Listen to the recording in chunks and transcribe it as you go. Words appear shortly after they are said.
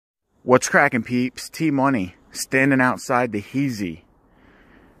What's cracking, peeps? T-Money, standing outside the Heezy.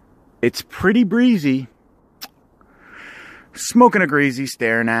 It's pretty breezy. Smoking a greasy,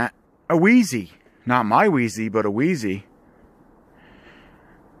 staring at a Wheezy. Not my Wheezy, but a Wheezy.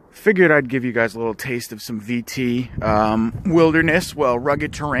 Figured I'd give you guys a little taste of some VT. Wilderness, well,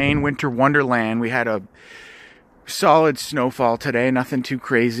 rugged terrain, winter wonderland. We had a solid snowfall today. Nothing too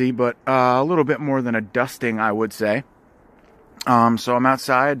crazy, but a little bit more than a dusting, I would say. So I'm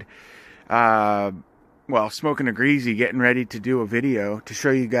outside, well, smoking a greasy, getting ready to do a video to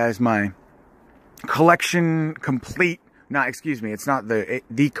show you guys my collection complete. Not, excuse me, it's not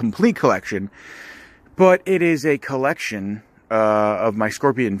the complete collection, but it is a collection of my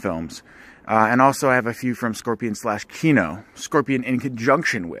Scorpion films. And also I have a few from Scorpion/Kino. Scorpion in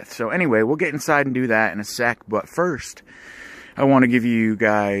conjunction with. So anyway, we'll get inside and do that in a sec. But first, I want to give you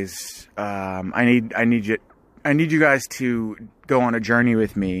guys, I need you guys to go on a journey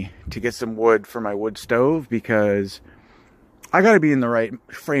with me to get some wood for my wood stove, because I got to be in the right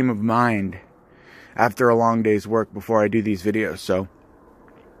frame of mind after a long day's work before I do these videos. So,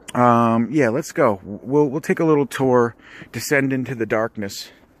 yeah, let's go. We'll take a little tour, descend into the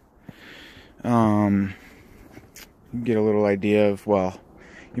darkness. Get a little idea of, well,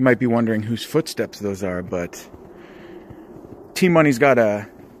 you might be wondering whose footsteps those are, but T-Money's got to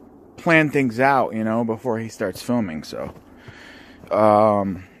plan things out, you know, before he starts filming. So,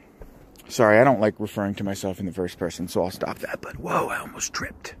 sorry, I don't like referring to myself in the first person, so I'll stop that. But whoa, I almost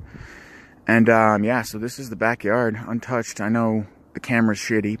tripped. And yeah, so this is the backyard, untouched. I know the camera's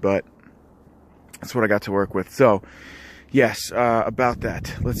shitty, but that's what I got to work with. So yes, about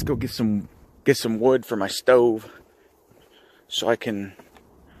that, let's go get some wood for my stove so I can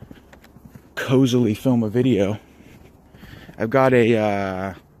cozily film a video. I've got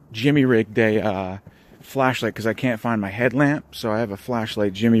a Jimmy rigged a flashlight because I can't find my headlamp, so I have a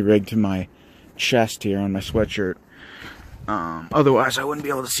flashlight Jimmy rigged to my chest here on my sweatshirt. Otherwise I wouldn't be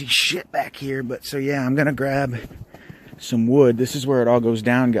able to see shit back here. But so yeah, I'm gonna grab some wood. This is where it all goes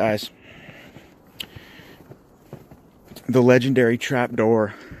down, guys. The legendary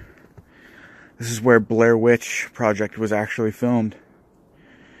trapdoor. This is where Blair Witch Project was actually filmed.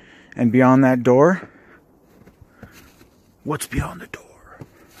 And beyond that door, what's beyond the door?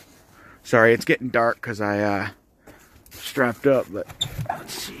 Sorry, it's getting dark because I strapped up, but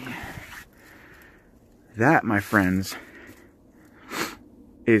let's see. That, my friends,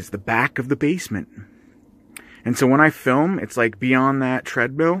 is the back of the basement. And so when I film, it's like beyond that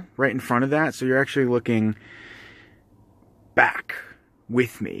treadmill, right in front of that. So you're actually looking back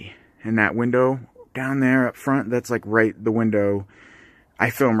with me. And that window down there up front, that's like right the window. I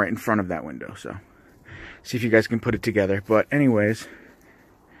film right in front of that window. So see if you guys can put it together. But anyways,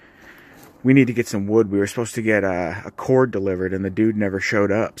 we need to get some wood. We were supposed to get a cord delivered and the dude never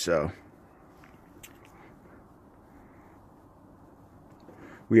showed up. So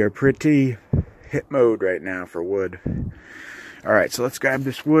we are pretty hit mode right now for wood. Alright, so let's grab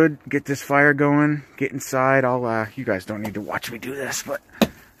this wood, get this fire going, get inside. You guys don't need to watch me do this, but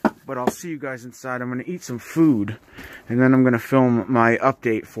I'll see you guys inside. I'm going to eat some food, and then I'm going to film my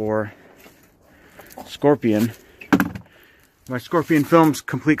update for Scorpion. My Scorpion Films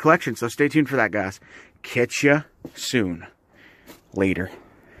complete collection, so stay tuned for that, guys. Catch ya soon. Later.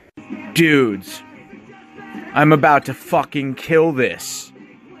 Dudes, I'm about to fucking kill this.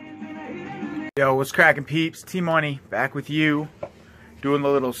 Yo, what's cracking, peeps? T-Money, back with you. Doing the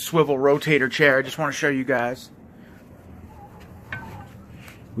little swivel rotator chair. I just want to show you guys.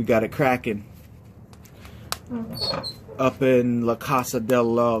 We got it cracking. Up in La Casa del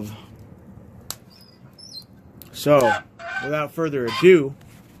Love. So, without further ado,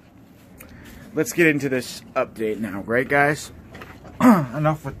 let's get into this update now, right, guys?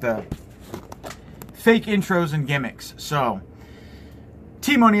 Enough with the fake intros and gimmicks. So,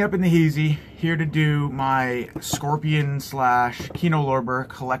 T-Money up in the Heezy, here to do my Scorpion/Kino Lorber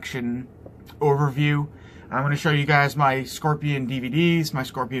collection overview. I'm going to show you guys my Scorpion DVDs, my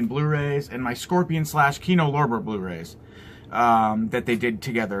Scorpion Blu-rays, and my Scorpion/Kino Lorber Blu-rays that they did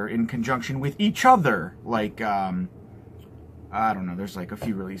together in conjunction with each other. Like, I don't know, there's like a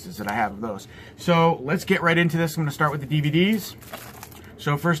few releases that I have of those. So let's get right into this. I'm going to start with the DVDs.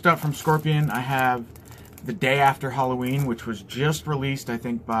 So first up from Scorpion, I have The Day After Halloween, which was just released, I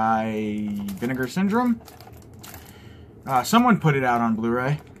think, by Vinegar Syndrome. Someone put it out on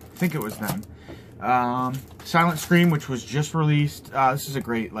Blu-ray. I think it was them. Silent Scream, which was just released. This is a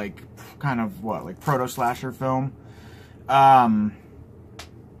great, like, kind of, what, like, proto-slasher film.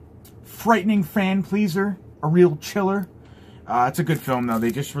 Frightening Fan Pleaser, a real chiller. It's a good film, though.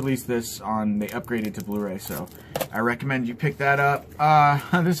 They just released this they upgraded to Blu-ray, so I recommend you pick that up.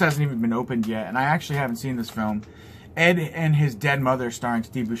 This hasn't even been opened yet, and I actually haven't seen this film. Ed and His Dead Mother, starring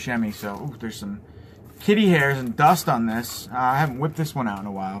Steve Buscemi, so there's some kitty hairs and dust on this. I haven't whipped this one out in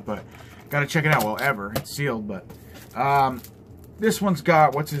a while, but gotta check it out. Well, ever. It's sealed, but this one's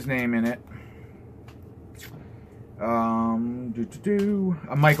got, what's his name in it?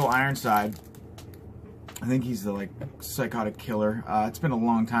 Michael Ironside. I think he's the, like, psychotic killer. It's been a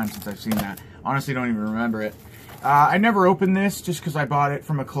long time since I've seen that. Honestly, don't even remember it. I never opened this just because I bought it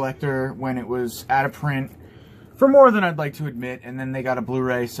from a collector when it was out of print for more than I'd like to admit, and then they got a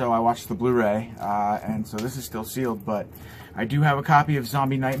Blu-ray, so I watched the Blu-ray, and so this is still sealed, but I do have a copy of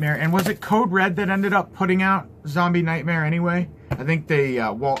Zombie Nightmare. And was it Code Red that ended up putting out Zombie Nightmare anyway? I think they,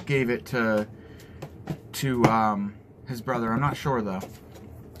 Walt gave it to his brother. I'm not sure, though.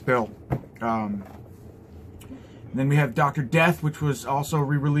 Bill. Then we have Dr. Death, which was also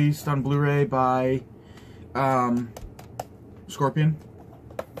re-released on Blu-ray by Scorpion.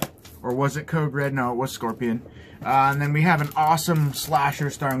 Or was it Code Red? No, it was Scorpion. And then we have an awesome slasher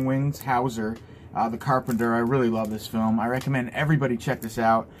starring Wings Hauser, the Carpenter. I really love this film. I recommend everybody check this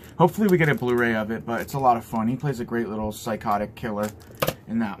out. Hopefully we get a Blu-ray of it, but it's a lot of fun. He plays a great little psychotic killer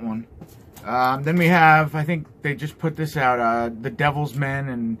in that one. Then we have, I think they just put this out, The Devil's Men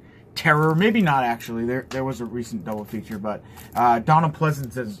and Terror. Maybe not, actually. There was a recent double feature, but Donald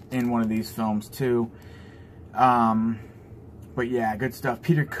Pleasence is in one of these films, too. But yeah, good stuff.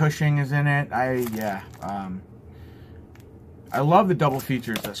 Peter Cushing is in it. I love the double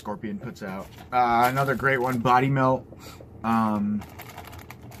features that Scorpion puts out. Another great one, Body Melt.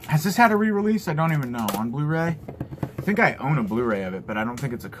 Has this had a re-release? I don't even know. On Blu-ray? I think I own a Blu-ray of it, but I don't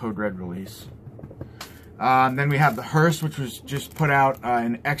think it's a Code Red release. Then we have The Hearse, which was just put out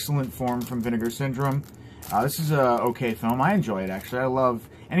in excellent form from Vinegar Syndrome. This is a okay film. I enjoy it, actually. I love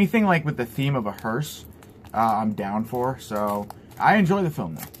anything like with the theme of a hearse. I'm down for, so I enjoy the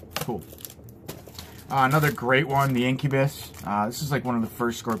film, though. Cool. Another great one, The Incubus. This is like one of the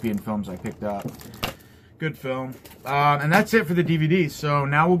first Scorpion films I picked up. Good film. And that's it for the DVDs. So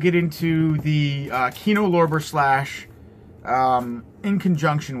now we'll get into the Kino Lorber slash, in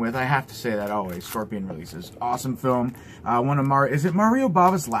conjunction with, I have to say that always, Scorpion releases. Awesome film. Is it Mario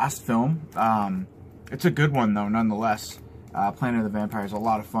Bava's last film? It's a good one, though, nonetheless. Planet of the Vampire is a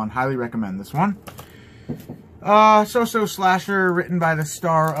lot of fun. Highly recommend this one. So-so slasher written by the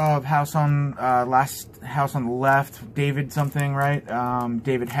star of Last House on the Left, David something, right?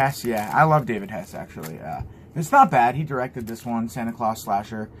 David Hess, yeah. I love David Hess, actually. It's not bad. He directed this one, Santa Claus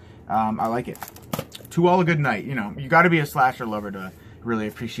slasher. I like it. To All a Good Night. You know, you got to be a slasher lover to really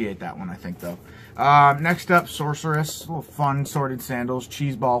appreciate that one, I think, though. Next up, Sorceress. A little fun, Sordid Sandals,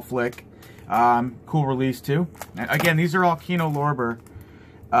 cheeseball flick. Cool release, too. And again, these are all Kino Lorber.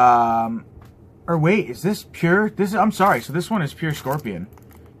 Or wait, is this pure? I'm sorry, so this one is pure Scorpion.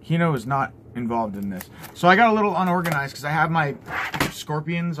 Kino is not involved in this. So I got a little unorganized because I have my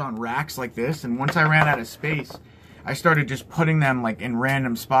Scorpions on racks like this, and once I ran out of space, I started just putting them like in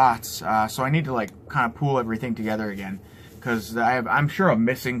random spots. So I need to like kind of pool everything together again because I'm sure I'm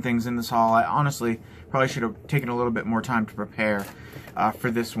missing things in this haul. I honestly probably should have taken a little bit more time to prepare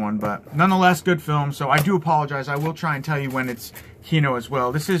for this one, but nonetheless, good film. So I do apologize. I will try and tell you when it's Kino as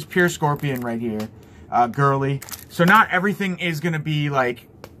well. This is pure Scorpion right here. Girly. So not everything is going to be like,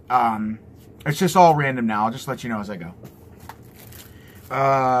 it's just all random now. I'll just let you know as I go.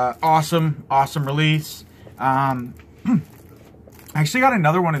 Awesome release. I actually got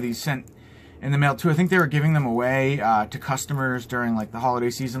another one of these sent in the mail too. I think they were giving them away to customers during like the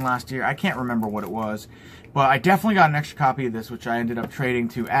holiday season last year. I can't remember what it was, but I definitely got an extra copy of this, which I ended up trading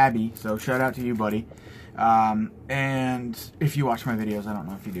to Abby. So shout out to you, buddy. And if you watch my videos, I don't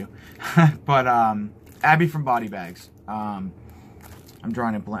know if you do, but Abby from Body Bags. I'm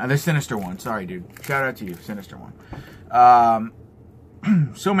drawing a blank. The Sinister One. Sorry, dude. Shout out to you, Sinister One.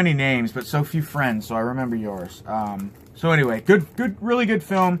 So many names, but so few friends, so I remember yours. So anyway, really good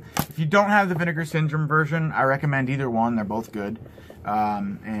film. If you don't have the Vinegar Syndrome version, I recommend either one. They're both good.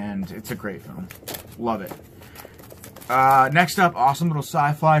 And it's a great film. Love it. Next up, awesome little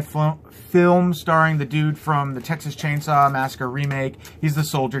sci-fi film starring the dude from the Texas Chainsaw Massacre remake. He's the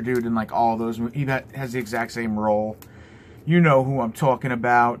soldier dude in like all of those. He has the exact same role. You know who I'm talking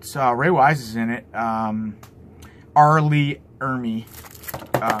about. Ray Wise is in it. R. Lee Ermey.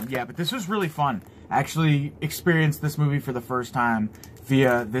 Yeah, but this was really fun. I actually experienced this movie for the first time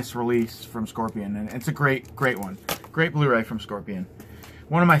via this release from Scorpion, and it's a great one. Great Blu-ray from Scorpion.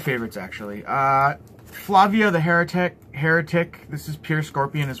 One of my favorites, actually. Flavia the Heretic. This is pure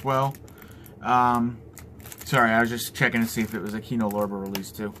Scorpion as well. It's Sorry, I was just checking to see if it was a Kino Lorber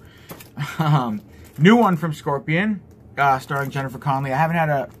release too. New one from Scorpion, starring Jennifer Connelly. I haven't had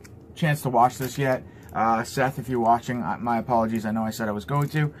a chance to watch this yet. Seth, if you're watching, my apologies. I know I said I was going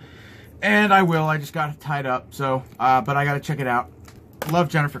to. And I will. I just got tied up. So, but I got to check it out. Love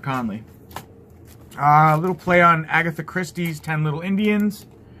Jennifer Connelly. A little play on Agatha Christie's 10 Little Indians.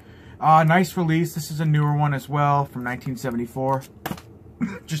 Nice release. This is a newer one as well from 1974.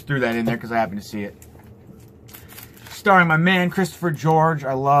 Just threw that in there because I happened to see it. Starring my man, Christopher George.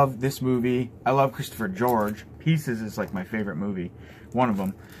 I love this movie. I love Christopher George. Pieces is like my favorite movie. One of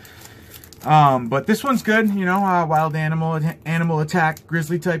them. But this one's good. You know, wild animal attack,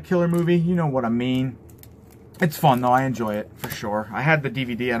 grizzly type killer movie. You know what I mean. It's fun though. I enjoy it for sure. I had the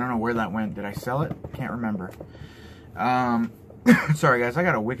DVD. I don't know where that went. Did I sell it? Can't remember. Sorry guys. I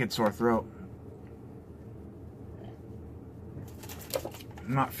got a wicked sore throat.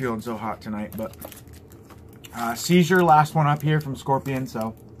 I'm not feeling so hot tonight, but Seizure, last one up here from Scorpion.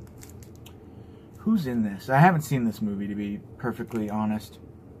 So who's in this? I haven't seen this movie, to be perfectly honest.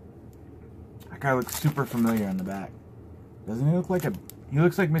 That guy looks super familiar in the back. Doesn't he look like he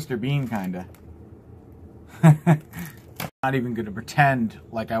looks like Mr. Bean, kinda. Not even gonna pretend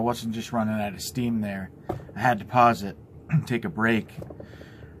like I wasn't just running out of steam there. I had to pause it and take a break.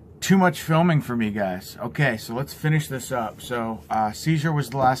 Too much filming for me, guys. Okay, so let's finish this up. So, Seizure was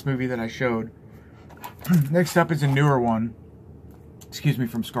the last movie that I showed. Next up is a newer one. Excuse me,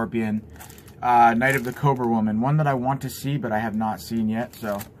 from Scorpion. Night of the Cobra Woman. One that I want to see, but I have not seen yet.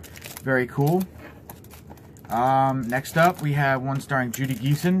 So, very cool. Next up, we have one starring Judy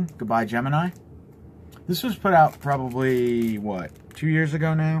Geeson. Goodbye, Gemini. This was put out probably, what, 2 years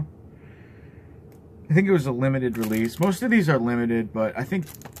ago now? I think it was a limited release. Most of these are limited, but I think,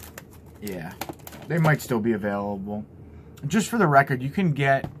 yeah, they might still be available. Just for the record, you can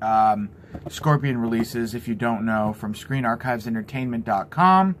get Scorpion releases, if you don't know, from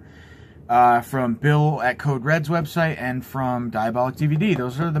ScreenArchivesentertainment.com, from Bill at Code Red's website, and from Diabolic DVD.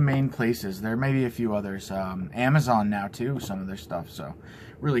 Those are the main places. There may be a few others. Amazon now, too, some of their stuff, so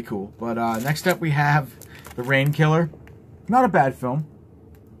really cool. But next up, we have The Rain Killer. Not a bad film.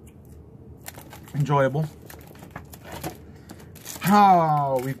 Enjoyable.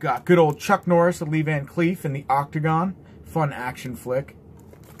 Oh, we've got good old Chuck Norris and Lee Van Cleef in The Octagon. Fun action flick.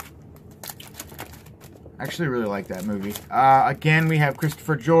 Actually really like that movie. Again, we have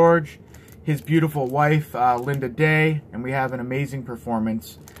Christopher George, his beautiful wife, Linda Day, and we have an amazing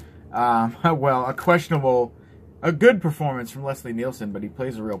performance. Well, a good performance from Leslie Nielsen, but he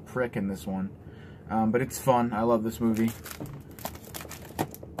plays a real prick in this one. But it's fun. I love this movie.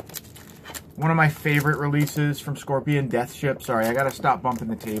 One of my favorite releases from Scorpion, Death Ship. Sorry, I gotta stop bumping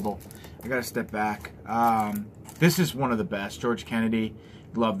the table. I gotta step back. This is one of the best. George Kennedy.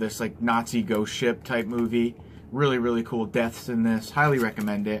 Love this, like, Nazi ghost ship type movie. Really, really cool deaths in this. Highly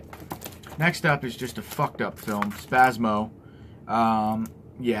recommend it. Next up is just a fucked up film, Spasmo.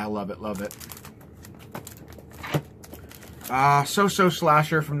 Yeah, love it, love it. So-So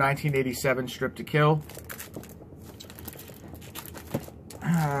Slasher from 1987, Strip to Kill.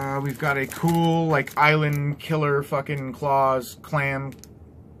 We've got a cool, like, island killer fucking claws, clam.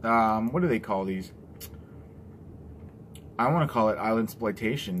 What do they call these? I want to call it island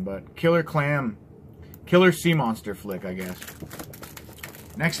exploitation, but killer sea monster flick, I guess.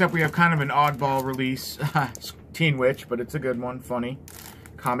 Next up, we have kind of an oddball release, Teen Witch, but it's a good one, funny.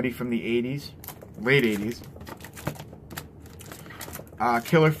 Comedy from the 80s, late 80s.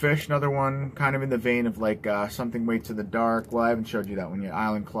 Killer Fish, another one, kind of in the vein of like Something Waits in the Dark. Well, I haven't showed you that one yet.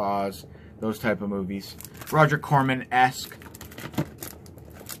 Island Claws, those type of movies. Roger Corman-esque.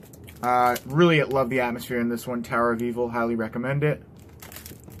 Really love the atmosphere in this one. Tower of Evil, highly recommend it.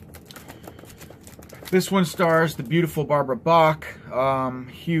 This one stars the beautiful Barbara Bach.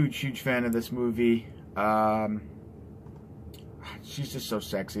 Huge fan of this movie. She's just so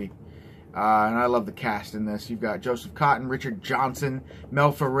sexy. And I love the cast in this. You've got Joseph Cotton, Richard Johnson,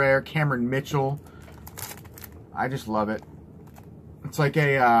 Mel Ferrer, Cameron Mitchell. I just love it. It's like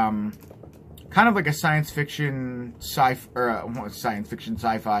a kind of like a science fiction sci-fi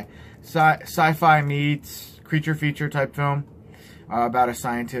meets creature feature type film about a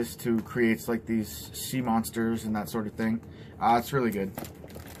scientist who creates like these sea monsters and that sort of thing. It's really good.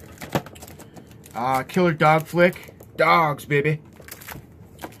 Killer dog flick. Dogs, baby.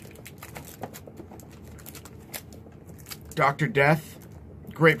 Dr. Death,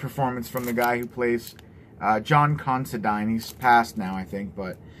 great performance from the guy who plays John Considine. He's passed now, I think,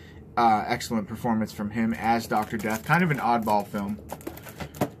 but excellent performance from him as Dr. Death. Kind of an oddball film.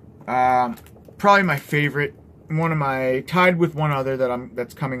 Probably my favorite one of my, tied with one other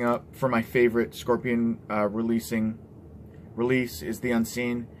that's coming up for my favorite Scorpion release is The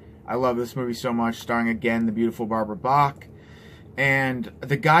Unseen. I love this movie so much, starring again the beautiful Barbara Bach. And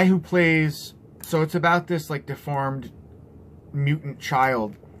the guy who plays, so it's about this like deformed mutant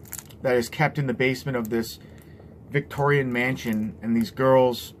child that is kept in the basement of this Victorian mansion, and these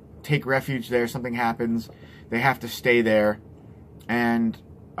girls take refuge there. Something happens, they have to stay there, and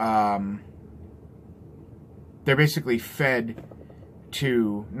they're basically fed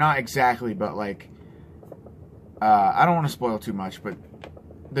to, not exactly, but like, I don't want to spoil too much, but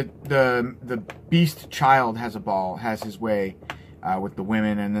the beast child has his way with the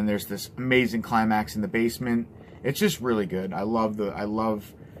women, and then there's this amazing climax in the basement. It's just really good. I love the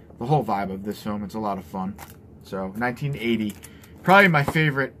whole vibe of this film. It's a lot of fun. So 1980, probably my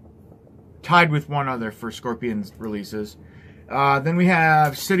favorite, tied with one other for Scorpion's releases. Then we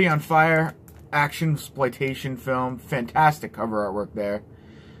have City on Fire, action exploitation film. Fantastic cover artwork there.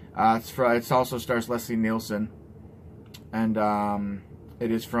 It also stars Leslie Nielsen, and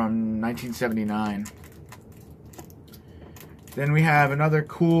it is from 1979. Then we have another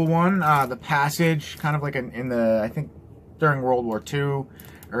cool one, The Passage, kind of like I think during World War II,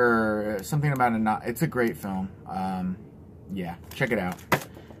 or something about it's a great film. Yeah, check it out.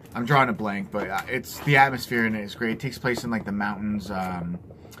 I'm drawing a blank, but the atmosphere in it is great. It takes place in like the mountains.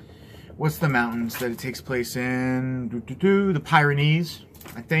 What's the mountains that it takes place in? The Pyrenees,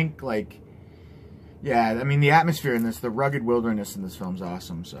 I think. Like, yeah, I mean the atmosphere in this, the rugged wilderness in this film is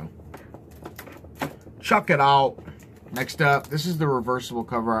awesome. So check it out. Next up, this is the reversible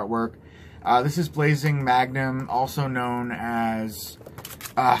cover artwork. This is Blazing Magnum, also known as,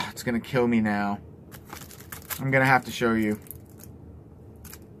 it's gonna kill me now. I'm gonna have to show you.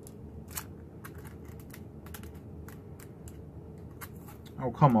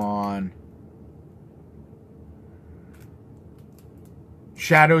 Oh, come on.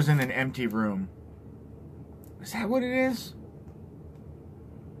 Shadows in an Empty Room. Is that what it is?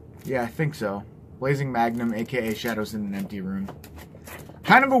 Yeah, I think so. Blazing Magnum, aka Shadows in an Empty Room.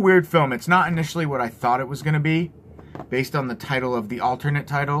 Kind of a weird film. It's not initially what I thought it was going to be, based on the title of the alternate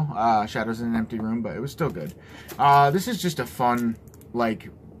title, Shadows in an Empty Room, but it was still good. This is just a fun, like,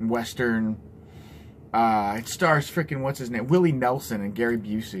 Western. It stars freaking, what's his name? Willie Nelson and Gary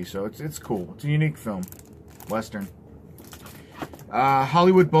Busey, so it's cool. It's a unique film. Western.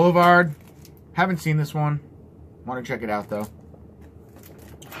 Hollywood Boulevard. Haven't seen this one. Want to check it out, though.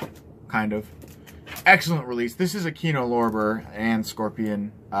 Kind of. Excellent release. This is a Kino Lorber and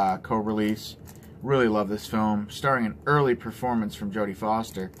Scorpion co-release. Really love this film. Starring an early performance from Jodie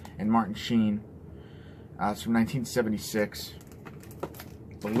Foster and Martin Sheen. It's from 1976.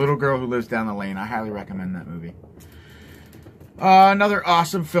 The Little Girl Who Lives Down the Lane. I highly recommend that movie. Another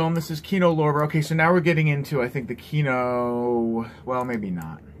awesome film. This is Kino Lorber. Okay, so now we're getting into, I think, the Kino... Well, maybe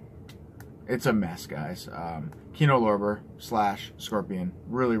not. It's a mess, guys. Kino Lorber / Scorpion.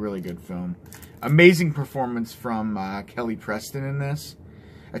 Really, really good film. Amazing performance from Kelly Preston in this.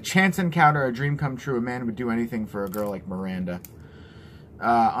 A chance encounter, a dream come true. A man would do anything for a girl like Miranda.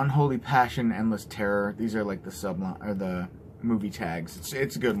 Unholy passion, endless terror. These are like the subline or the movie tags.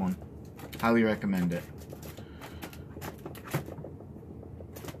 It's a good one. Highly recommend it.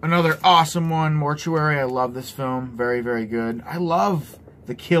 Another awesome one, Mortuary. I love this film. Very, very good. I love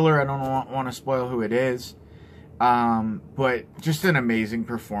the killer. I don't want to spoil who it is. But just an amazing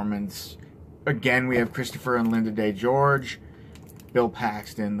performance. Again, we have Christopher and Linda Day George. Bill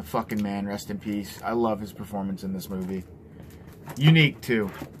Paxton, the fucking man, rest in peace. I love his performance in this movie. Unique,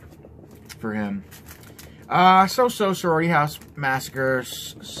 too, for him. Sorority House Massacre,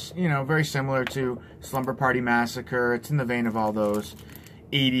 you know, very similar to Slumber Party Massacre. It's in the vein of all those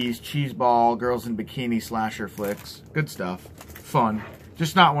 80s cheeseball, girls in bikini slasher flicks. Good stuff. Fun.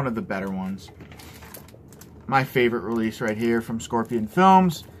 Just not one of the better ones. My favorite release right here from Scorpion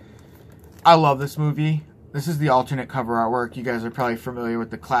Films. I love this movie. This is the alternate cover artwork. You guys are probably familiar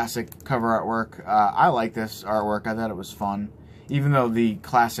with the classic cover artwork. I like this artwork. I thought it was fun. Even though the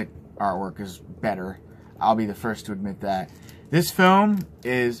classic artwork is better. I'll be the first to admit that. This film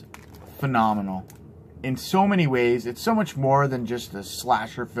is phenomenal. In so many ways. It's so much more than just a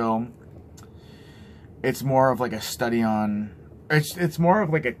slasher film. It's more of like a study on... It's more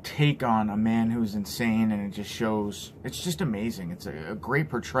of like a take on a man who's insane, and it just shows... It's just amazing. It's a great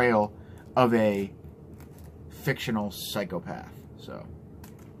portrayal of a fictional psychopath. So,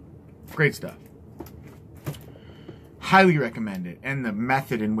 great stuff. Highly recommend it. And the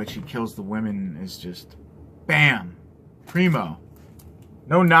method in which he kills the women is just... Bam! Primo.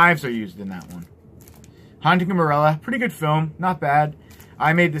 No knives are used in that one. Haunting of Morella. Pretty good film. Not bad.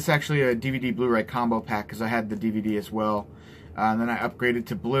 I made this actually a DVD Blu-ray combo pack because I had the DVD as well. And then I upgraded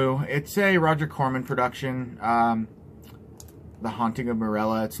to Blue. It's a Roger Corman production. The Haunting of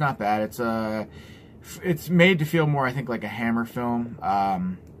Morella. It's not bad. It's made to feel more, I think, like a Hammer film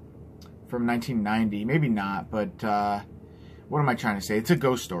from 1990. Maybe not, but what am I trying to say? It's a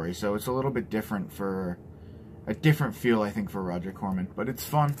ghost story, so it's a little bit different for a different feel, I think, for Roger Corman. But it's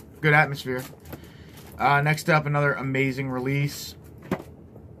fun. Good atmosphere. Next up, another amazing release.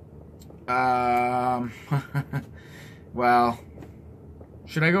 Well,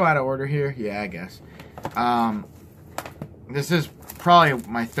 should I go out of order here? Yeah, I guess. This is probably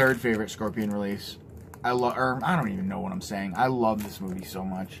my third favorite Scorpion release. I don't even know what I'm saying. I love this movie so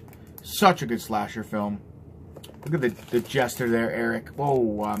much. Such a good slasher film. Look at the jester there, Eric.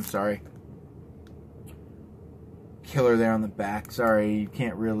 Whoa, I'm sorry. Killer there on the back. Sorry, you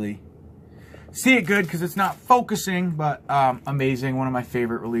can't really see it good because it's not focusing, but amazing. One of my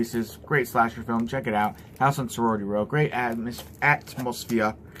favorite releases. Great slasher film. Check it out. House on Sorority Row. Great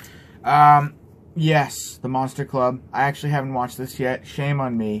atmosphere. Yes, The Monster Club. I actually haven't watched this yet. Shame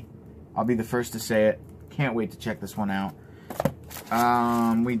on me. I'll be the first to say it. Can't wait to check this one out.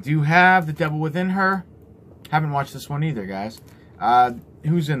 We do have The Devil Within Her. Haven't watched this one either, guys.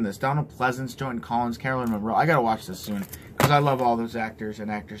 Who's in this? Donald Pleasance, Joan Collins, Carolyn Monroe. I gotta watch this soon because I love all those actors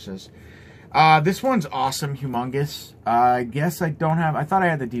and actresses. This one's awesome, humongous. I guess I thought I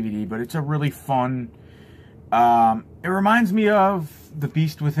had the DVD, but it's a really fun. It reminds me of The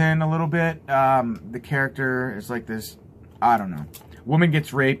Beast Within a little bit. The character is like this, I don't know. Woman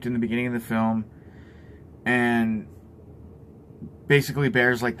gets raped in the beginning of the film and basically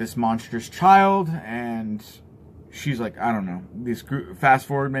bears like this monstrous child, and she's like, I don't know. This group, fast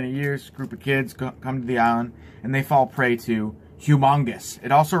forward many years, group of kids come to the island and they fall prey to Humongous.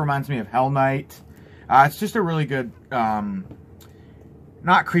 It also reminds me of Hell Night. It's just a really good,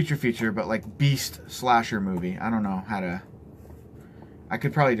 not creature feature, but like beast slasher movie. I don't know how to, I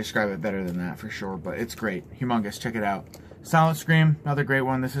could probably describe it better than that for sure, but it's great. Humongous, check it out. Silent Scream, another great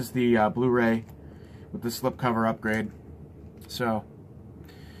one. This is the Blu-ray with the slipcover upgrade. So,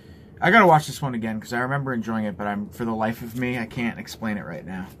 I gotta watch this one again because I remember enjoying it, but for the life of me, I can't explain it right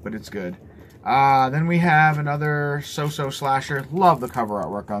now, but it's good. Then we have another so-so slasher. Love the cover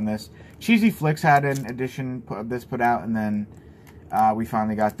artwork on this. Cheesy Flicks had an edition of this put out, and then we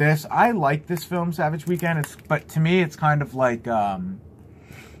finally got this. I like this film, Savage Weekend, but to me, it's kind of like, I'm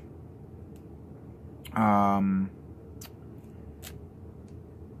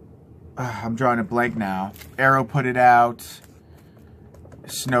drawing a blank now. Arrow put it out.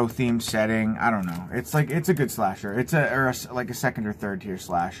 Snow-themed setting. I don't know. It's a good slasher. It's like a second or third tier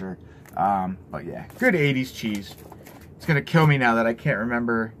slasher. But yeah, good 80s cheese. It's gonna kill me now that I can't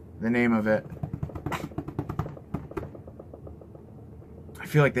remember the name of it. I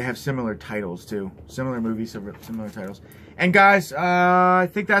feel like they have similar titles too. Similar movies, similar titles. And guys, I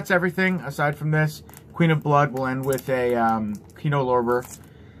think that's everything aside from this. Queen of Blood will end with a Kino Lorber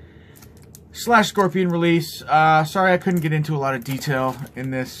 / Scorpion release. Sorry I couldn't get into a lot of detail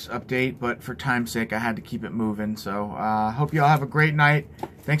in this update, but for time's sake I had to keep it moving. So hope you all have a great night.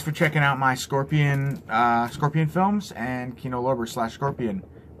 Thanks for checking out my Scorpion films and Kino Lorber / Scorpion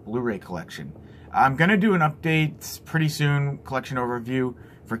Blu-ray collection. I'm gonna do an update pretty soon, collection overview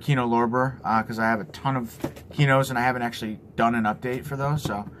for Kino Lorber, because I have a ton of Kinos and I haven't actually done an update for those.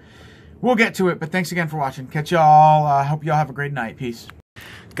 So we'll get to it. But thanks again for watching. Catch y'all. Hope y'all have a great night. Peace.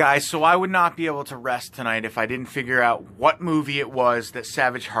 Guys, so I would not be able to rest tonight if I didn't figure out what movie it was that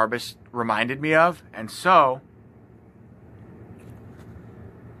Savage Harvest reminded me of. And so,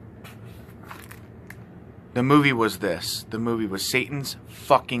 the movie was this. The movie was Satan's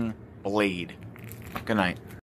fucking Blade. Good night.